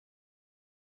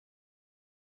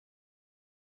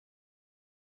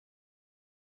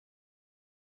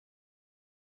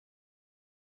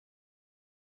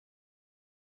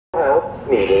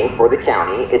meeting for the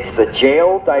county. It's the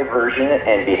Jail Diversion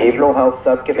and Behavioral Health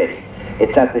Subcommittee.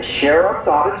 It's at the Sheriff's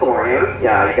Auditorium. You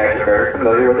guys are very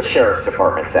familiar where the Sheriff's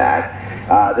Department's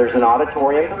at. There's an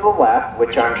auditorium to the left,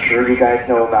 which I'm sure you guys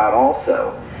know about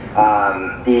also.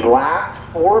 The last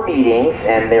 4 meetings,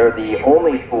 and they're the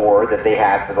only 4 that they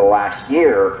had for the last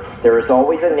year, there is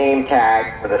always a name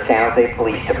tag for the San Jose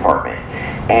Police Department.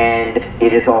 And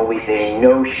it is always a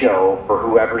no-show for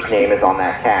whoever's name is on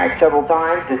that tag. Several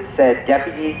times it said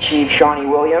Deputy Chief Shawnee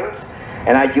Williams,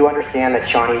 and I do understand that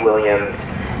Shawnee Williams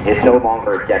is no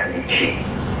longer a Deputy Chief.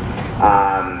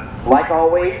 Like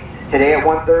always, today at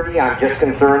 1:30, I'm just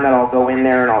concerned that I'll go in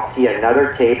there and I'll see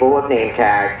another table of name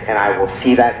tags, and I will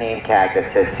see that name tag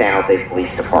that says San Jose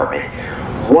Police Department.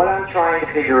 What I'm trying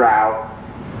to figure out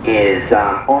is,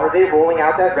 are they rolling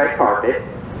out that red carpet?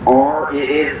 Or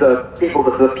is the people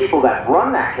that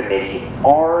run that committee,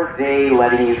 are they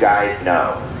letting you guys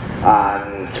know?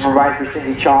 Supervisor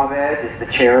Cindy Chavez is the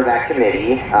chair of that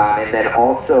committee, and then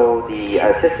also the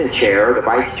assistant chair, the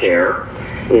vice chair,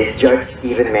 is Judge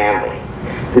Stephen Manley.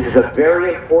 This is a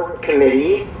very important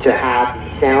committee to have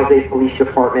the San Jose Police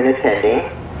Department attending.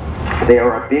 They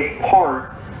are a big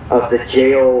part of the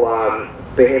jail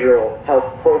behavioral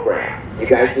health program. You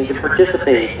guys need to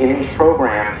participate in these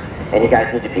programs, and you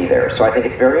guys need to be there. So I think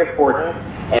it's very important.